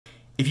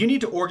If you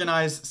need to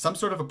organize some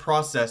sort of a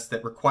process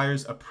that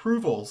requires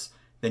approvals,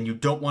 then you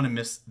don't want to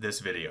miss this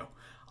video.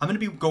 I'm going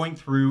to be going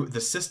through the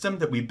system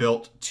that we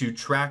built to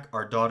track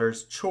our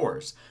daughter's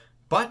chores.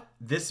 But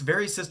this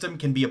very system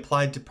can be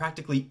applied to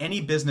practically any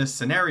business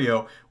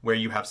scenario where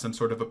you have some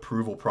sort of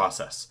approval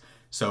process.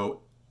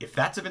 So if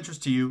that's of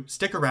interest to you,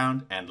 stick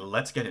around and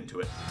let's get into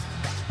it.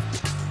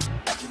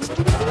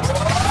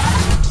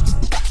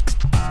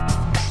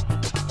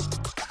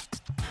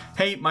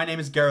 Hey, my name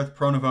is Gareth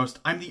Pronovost.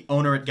 I'm the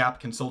owner at Gap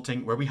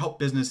Consulting, where we help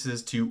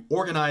businesses to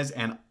organize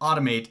and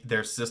automate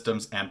their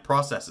systems and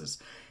processes.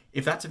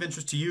 If that's of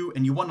interest to you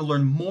and you want to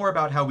learn more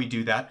about how we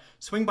do that,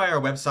 swing by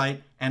our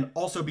website and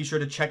also be sure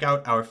to check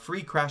out our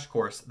free crash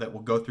course that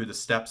will go through the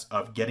steps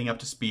of getting up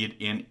to speed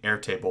in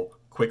Airtable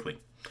quickly.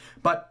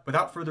 But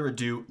without further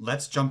ado,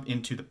 let's jump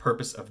into the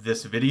purpose of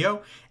this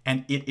video,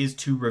 and it is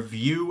to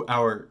review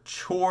our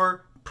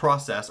chore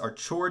process, our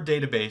chore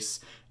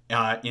database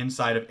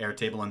inside of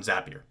Airtable and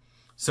Zapier.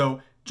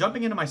 So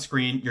jumping into my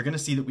screen, you're going to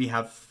see that we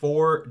have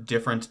 4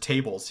 different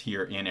tables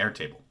here in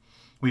Airtable.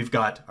 We've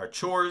got our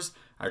chores,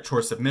 our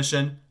chore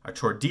submission, our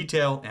chore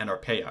detail, and our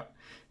payout.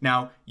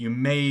 Now, you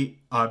may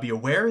be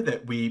aware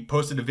that we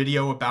posted a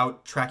video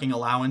about tracking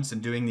allowance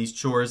and doing these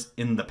chores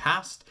in the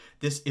past.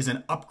 This is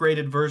an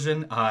upgraded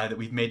version that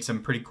we've made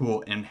some pretty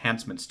cool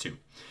enhancements to.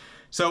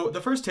 So the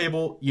first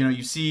table,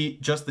 you see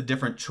just the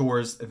different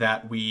chores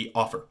that we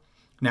offer.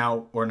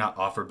 Now, or not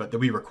offer, but that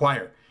we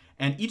require.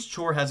 And each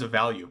chore has a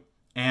value.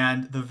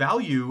 And the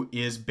value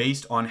is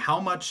based on how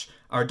much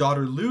our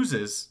daughter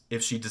loses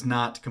if she does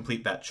not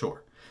complete that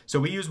chore. So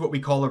we use what we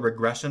call a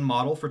regression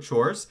model for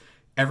chores.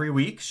 Every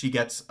week she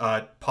gets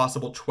a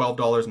possible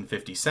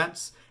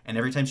 $12.50, and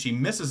every time she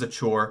misses a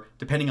chore,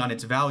 depending on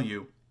its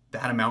value,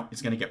 that amount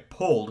is going to get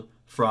pulled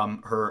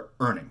from her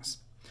earnings.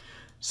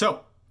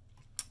 So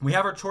we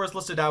have our chores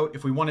listed out.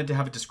 If we wanted to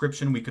have a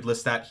description, we could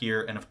list that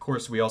here. And of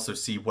course, we also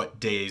see what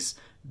days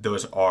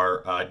those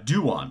are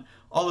due on.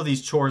 All of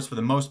these chores, for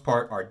the most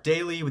part, are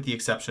daily, with the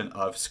exception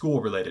of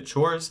school-related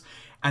chores.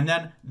 And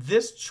then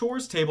this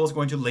chores table is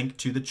going to link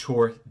to the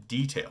chore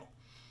detail.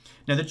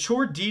 Now, the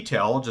chore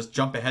detail, I'll just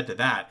jump ahead to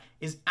that,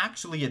 is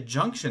actually a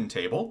junction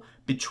table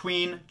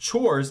between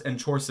chores and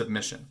chore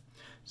submission.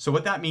 So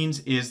what that means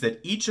is that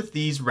each of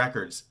these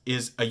records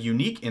is a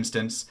unique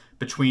instance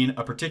between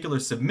a particular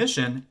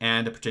submission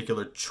and a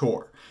particular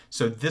chore.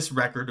 So this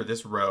record, or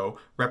this row,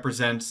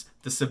 represents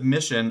the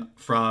submission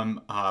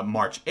from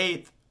March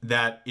 8th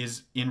that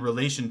is in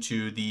relation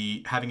to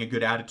the having a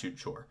good attitude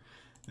chore.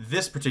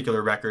 This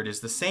particular record is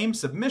the same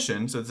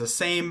submission, so it's the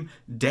same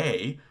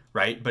day,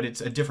 right? But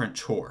it's a different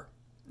chore.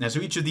 Now, so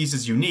each of these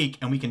is unique,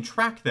 and we can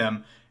track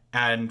them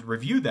and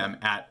review them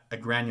at a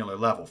granular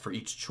level for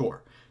each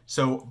chore.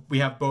 So we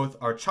have both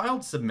our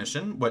child's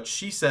submission, what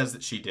she says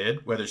that she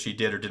did, whether she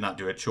did or did not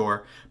do a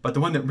chore, but the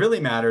one that really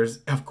matters,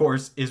 of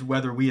course, is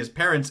whether we as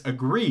parents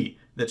agree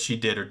that she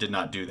did or did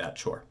not do that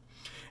chore.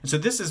 And so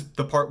this is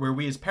the part where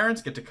we as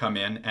parents get to come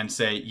in and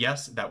say,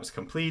 yes, that was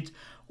complete,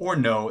 or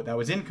no, that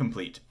was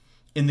incomplete.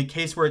 In the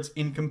case where it's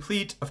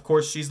incomplete, of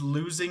course, she's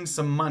losing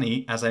some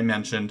money, as I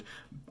mentioned,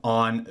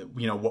 on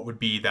what would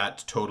be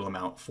that total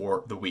amount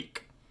for the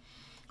week.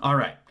 All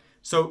right.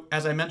 So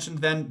as I mentioned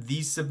then,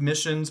 these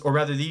submissions, or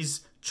rather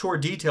these chore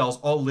details,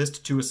 all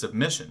list to a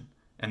submission,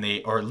 and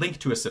they are linked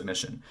to a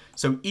submission.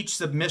 So each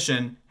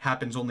submission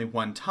happens only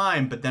one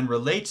time, but then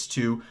relates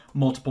to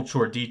multiple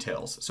chore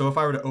details. So if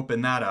I were to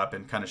open that up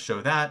and kind of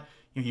show that,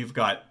 you've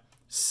got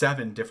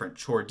 7 different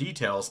chore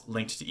details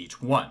linked to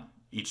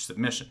each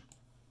submission.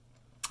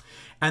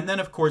 And then,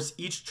 of course,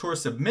 each chore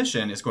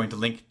submission is going to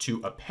link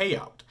to a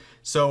payout.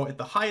 So at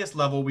the highest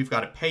level, we've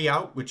got a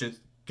payout, which is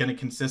going to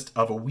consist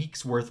of a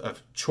week's worth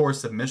of chore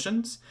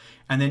submissions.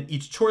 And then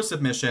each chore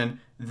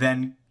submission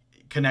then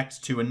connects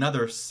to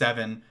another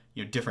 7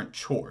 different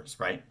chores,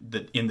 right,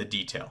 in the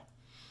detail.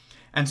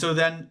 And so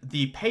then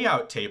the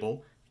payout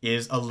table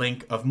is a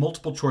link of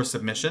multiple chore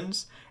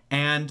submissions.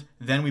 And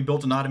then we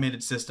built an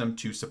automated system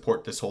to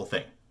support this whole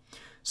thing.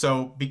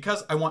 So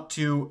because I want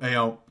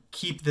to,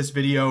 keep this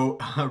video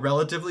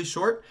relatively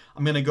short,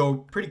 I'm going to go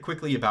pretty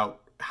quickly about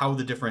how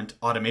the different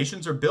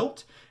automations are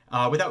built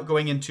without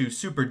going into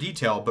super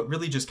detail, but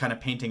really just kind of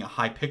painting a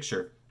high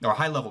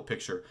level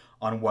picture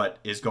on what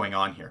is going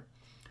on here.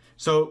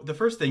 So the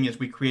first thing is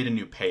we create a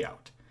new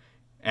payout.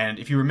 And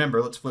if you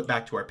remember, let's flip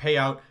back to our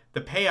payout.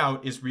 The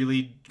payout is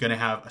really going to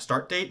have a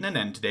start date and an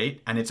end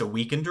date, and it's a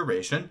week in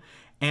duration.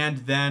 And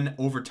then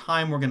over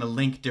time, we're going to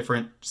link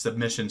different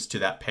submissions to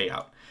that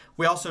payout.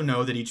 We also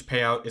know that each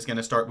payout is going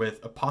to start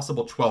with a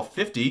possible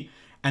 $12.50,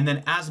 and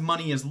then as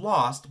money is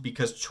lost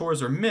because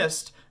chores are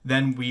missed,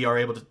 then we are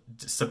able to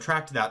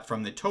subtract that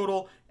from the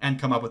total and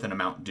come up with an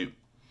amount due.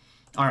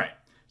 All right,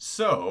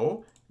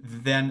 so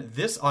then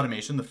this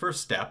automation, the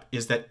first step,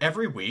 is that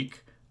every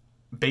week,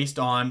 based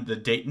on the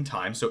date and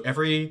time, so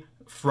every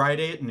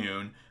Friday at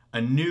noon,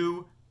 a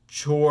new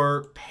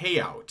chore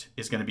payout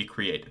is going to be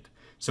created.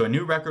 So a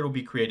new record will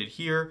be created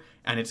here,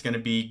 and it's going to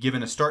be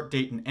given a start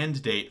date and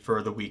end date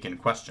for the week in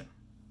question.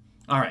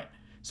 All right,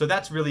 so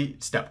that's really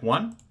step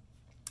 1.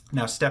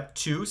 Now, step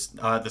 2,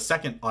 the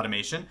second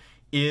automation,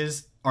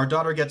 is our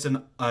daughter gets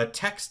a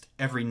text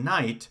every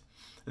night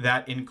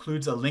that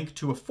includes a link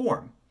to a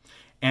form.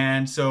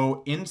 And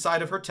so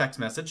inside of her text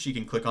message, she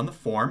can click on the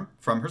form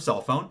from her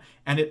cell phone,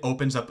 and it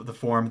opens up the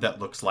form that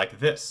looks like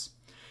this.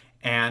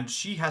 And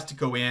she has to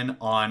go in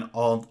on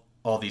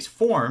all these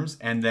forms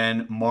and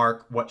then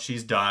mark what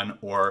she's done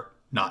or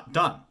not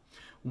done.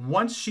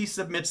 Once she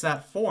submits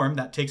that form,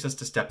 that takes us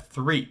to step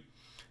 3.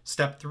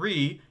 Step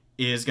 3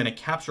 is going to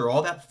capture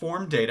all that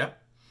form data,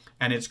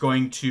 and it's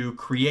going to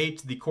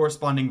create the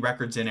corresponding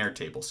records in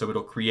Airtable. So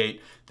it'll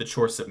create the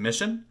chore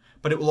submission,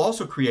 but it will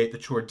also create the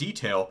chore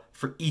detail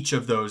for each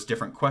of those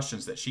different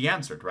questions that she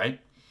answered, right?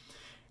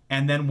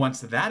 And then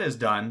once that is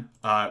done,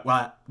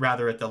 well,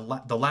 rather at the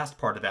last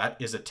part of that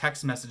is a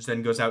text message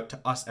then goes out to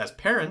us as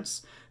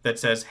parents that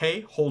says,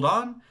 hey, hold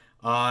on,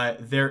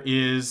 there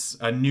is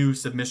a new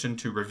submission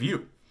to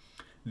review.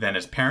 Then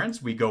as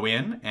parents, we go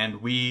in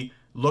and we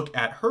look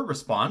at her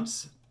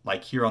response,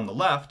 like here on the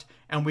left,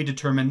 and we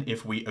determine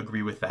if we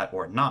agree with that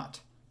or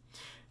not.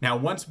 Now,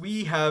 once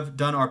we have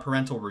done our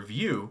parental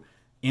review,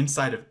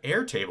 inside of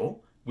Airtable,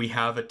 we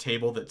have a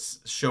table that's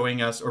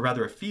showing us, or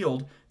rather a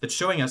field that's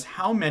showing us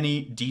how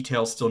many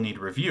details still need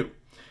review.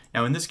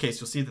 Now, in this case,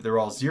 you'll see that they're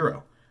all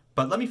 0.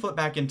 But let me flip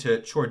back into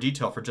Chore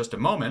Detail for just a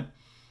moment,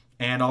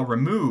 and I'll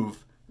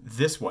remove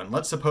this one.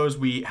 Let's suppose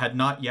we had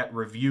not yet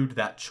reviewed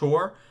that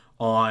chore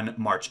on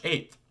March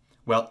 8th.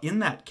 Well, in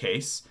that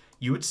case,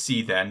 you would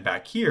see then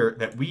back here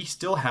that we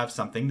still have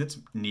something that's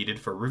needed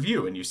for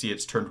review. And you see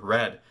it's turned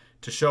red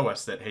to show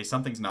us that, hey,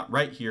 something's not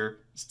right here,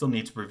 still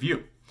needs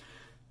review.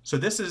 So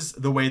this is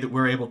the way that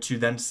we're able to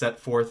then set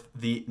forth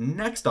the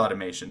next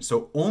automation.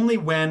 So only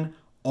when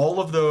all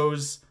of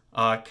those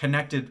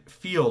connected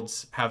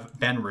fields have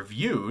been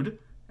reviewed,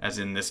 as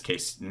in this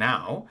case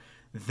now,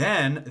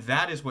 then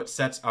that is what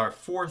sets our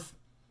fourth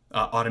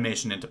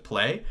automation into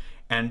play.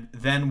 And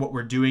then what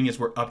we're doing is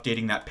we're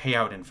updating that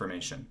payout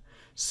information.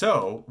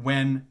 So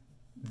when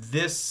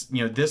this,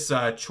 this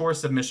chore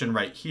submission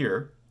right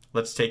here,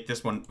 let's take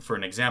this one for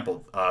an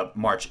example,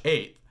 March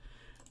 8th.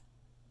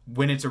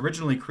 When it's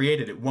originally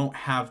created, it won't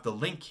have the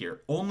link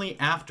here. Only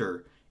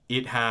after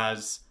it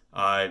has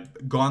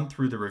gone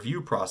through the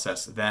review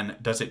process, then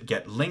does it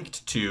get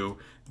linked to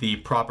the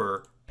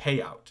proper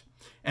payout.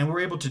 And we're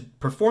able to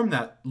perform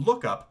that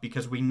lookup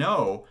because we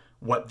know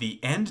what the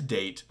end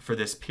date for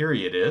this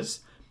period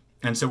is.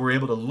 And so we're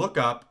able to look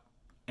up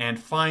and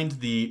find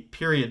the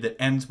period that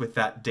ends with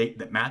that date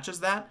that matches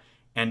that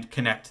and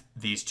connect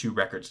these two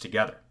records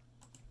together.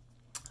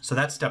 So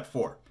that's step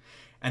 4.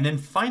 And then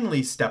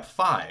finally, step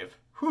 5.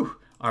 Whew,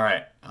 all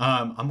right,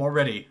 I'm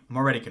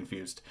already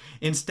confused.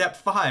 In step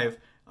 5,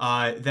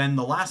 then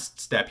the last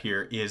step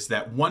here is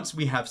that once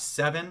we have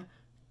 7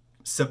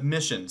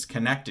 submissions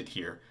connected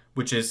here,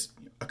 which is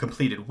a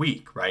completed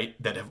week,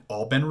 right, that have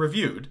all been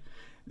reviewed,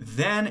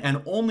 then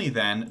and only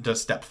then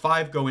does step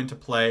 5 go into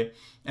play.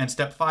 And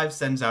step 5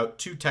 sends out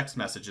 2 text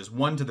messages,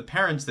 one to the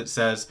parents that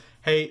says,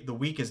 hey, the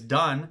week is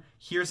done,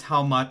 here's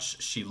how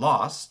much she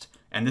lost,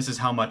 and this is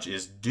how much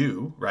is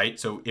due, right?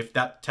 So if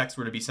that text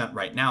were to be sent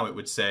right now, it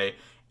would say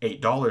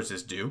 $8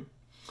 is due.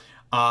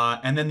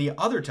 And then the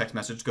other text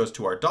message goes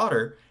to our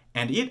daughter,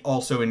 and it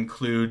also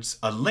includes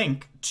a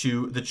link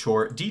to the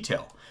chore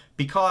detail,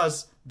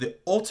 because the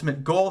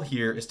ultimate goal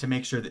here is to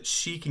make sure that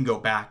she can go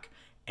back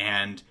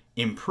and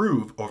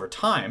improve over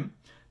time.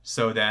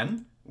 So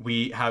then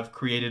we have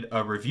created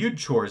a reviewed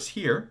chores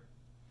here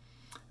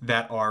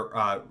that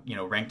are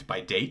ranked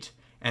by date.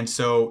 And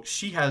so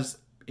she has,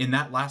 in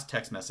that last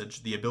text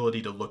message, the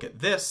ability to look at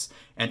this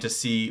and to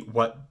see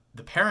what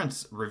the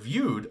parents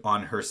reviewed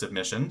on her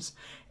submissions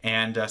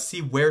and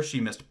see where she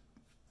missed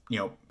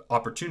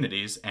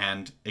opportunities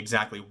and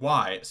exactly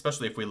why,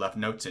 especially if we left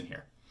notes in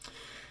here.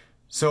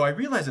 So I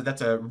realize that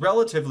that's a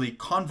relatively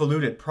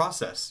convoluted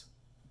process,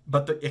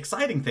 but the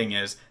exciting thing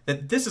is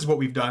that this is what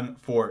we've done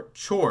for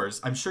chores.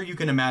 I'm sure you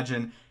can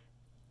imagine,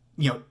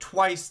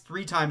 twice,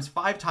 3 times,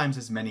 5 times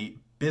as many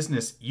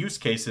business use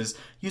cases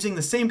using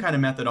the same kind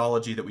of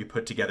methodology that we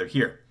put together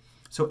here.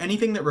 So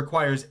anything that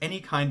requires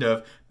any kind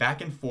of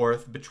back and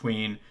forth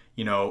between,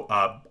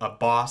 a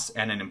boss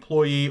and an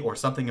employee or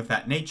something of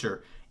that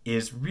nature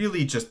is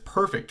really just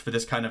perfect for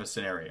this kind of a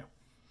scenario.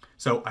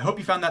 So I hope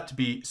you found that to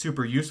be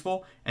super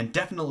useful, and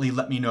definitely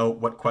let me know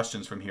what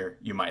questions from here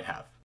you might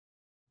have.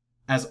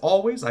 As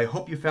always, I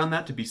hope you found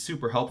that to be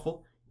super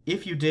helpful.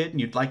 If you did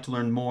and you'd like to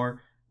learn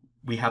more,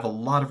 we have a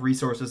lot of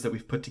resources that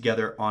we've put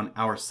together on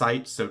our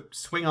site, so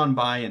swing on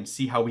by and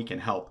see how we can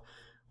help.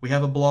 We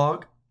have a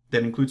blog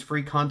that includes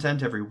free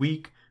content every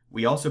week.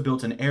 We also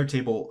built an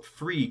Airtable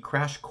free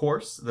crash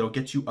course that'll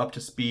get you up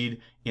to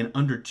speed in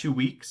under 2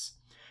 weeks.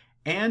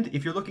 And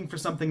if you're looking for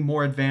something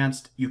more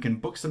advanced, you can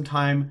book some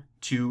time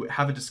to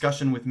have a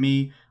discussion with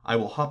me. I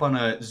will hop on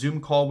a Zoom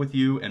call with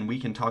you and we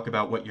can talk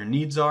about what your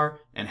needs are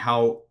and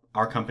how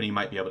our company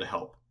might be able to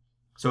help.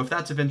 So if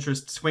that's of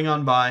interest, swing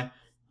on by.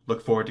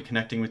 Look forward to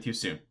connecting with you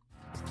soon.